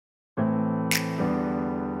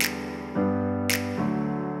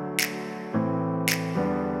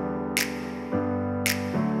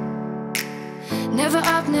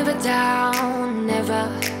never down, never.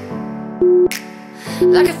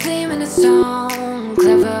 Like a theme in a song,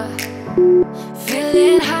 clever.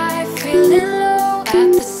 Feeling high, feeling low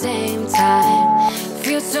at the same time.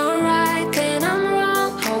 Feels so right, then I'm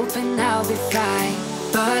wrong, hoping I'll be fine.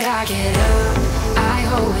 But I get up, I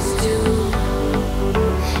always do.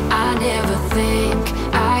 I never think,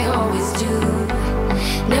 I always do.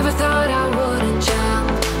 Never thought I wouldn't jump,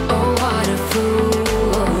 oh what a fool.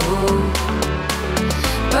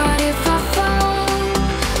 But if I fall,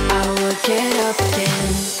 I will get up again.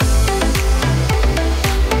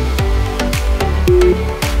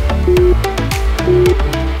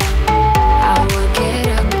 I will get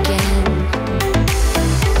up again.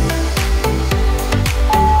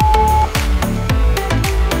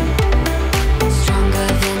 Stronger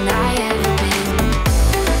than I ever been.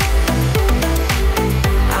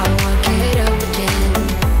 I will get up again.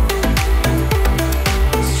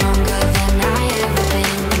 Stronger than I ever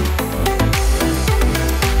been.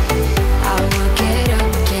 I will get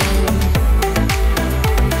up again.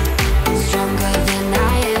 Stronger than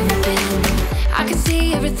I ever been. I can see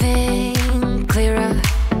everything clearer.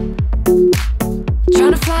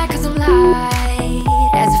 Trying to fly 'cause I'm light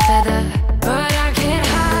as a feather. But I get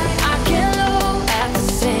high, I get low at the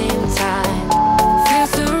same time.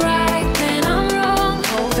 Feels so right, then I'm wrong,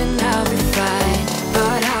 hoping I'll be fine.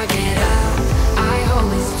 But I get up, I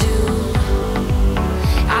always do.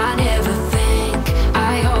 I never think,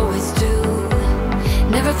 I always do.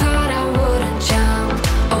 Never thought I wouldn't jump,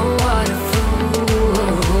 oh what a fool.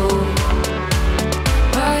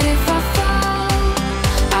 But if I fall,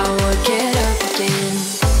 I will get up again.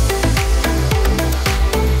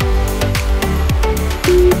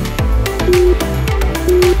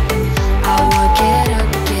 I will get up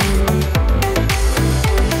again.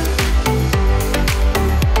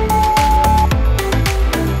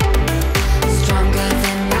 Stronger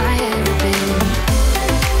than I ever been.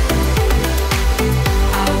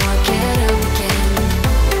 I will get up again.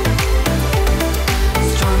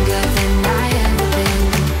 Stronger than I ever been.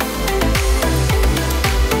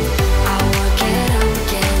 I will get up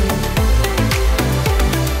again.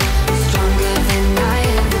 Stronger than I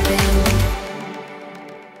ever been.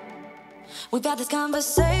 We've had this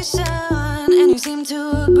conversation, and you seem to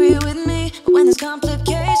agree with me. But when there's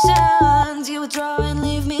complications, you withdraw and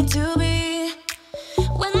leave me to be.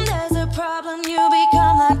 When there's a problem, you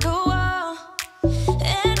become like a wall.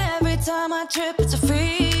 And every time I trip, it's a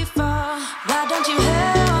free fall. Why don't you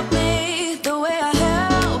help me the way I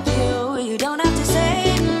help you? You don't have to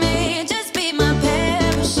save me, just be my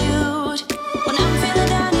parachute. When I'm feeling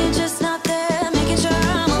down, you're just not there, making sure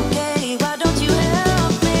I'm okay. Why don't you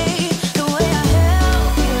help me the way I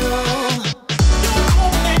help you?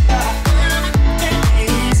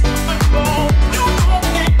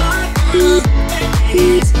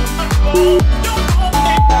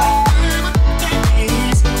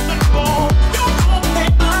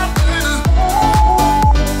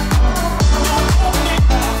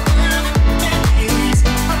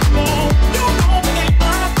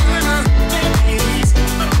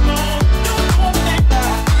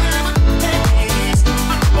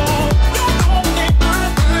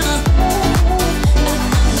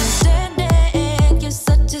 Understanding, you're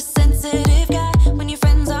such a sensitive guy. When your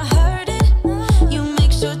friends are hurting, you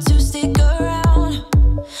make sure to stick around.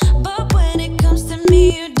 But when it comes to me,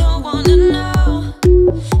 you don't wanna know.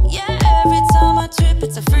 Yeah, every time I trip,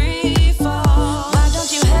 it's a free fall. Why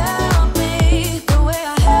don't you help me the way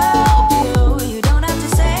I help you? You don't have to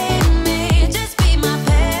save me, just be my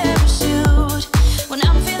parachute. When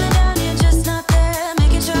I'm feeling down, you're just not there,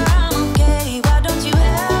 making sure I'm okay. Why don't you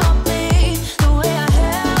help me the way I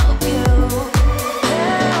help you?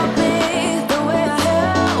 Help me the way I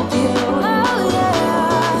help you. Oh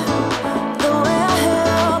yeah, the way I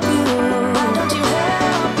help you. Why don't you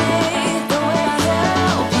help me the way I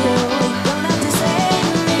help you? Don't have to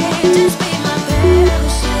save me, just be my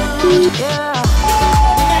parachute. Yeah.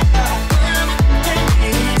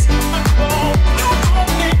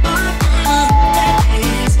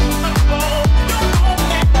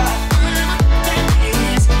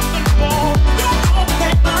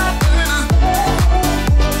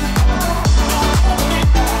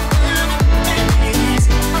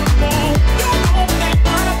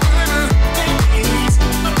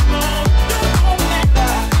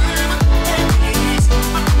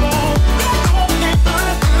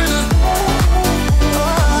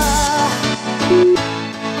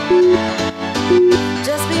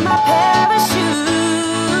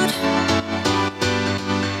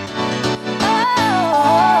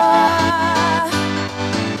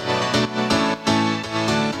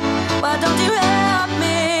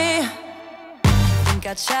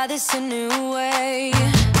 this a new way.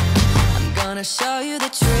 I'm gonna show you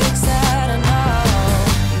the tricks that I know.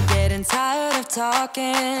 I'm getting tired of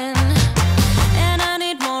talking, and I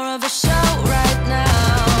need more of a show right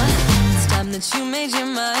now. It's time that you made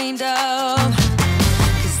your mind up,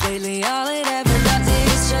 'cause lately all it ever does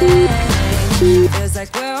is change. Feels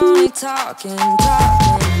like we're only talking,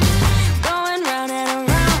 going round and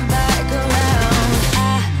around, back around.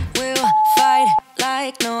 I will fight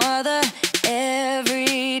like no other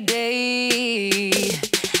every day.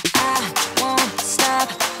 I won't stop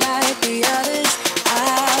like the others. I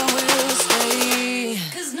will stay,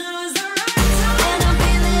 'cause now is the right time, and I'm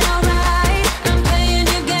feeling alright. I'm playing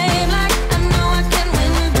your game like I know I can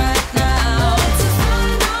win right now.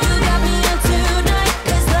 You got me on tonight,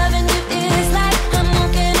 'cause loving you is like I'm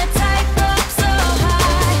walking a tightrope so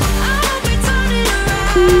high. I won't be turning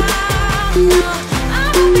around, no, I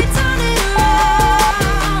won't be turning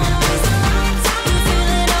around. It's the right time, you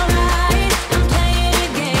feeling alright. I'm playing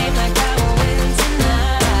your game like I will win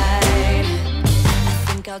tonight. I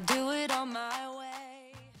think I'll do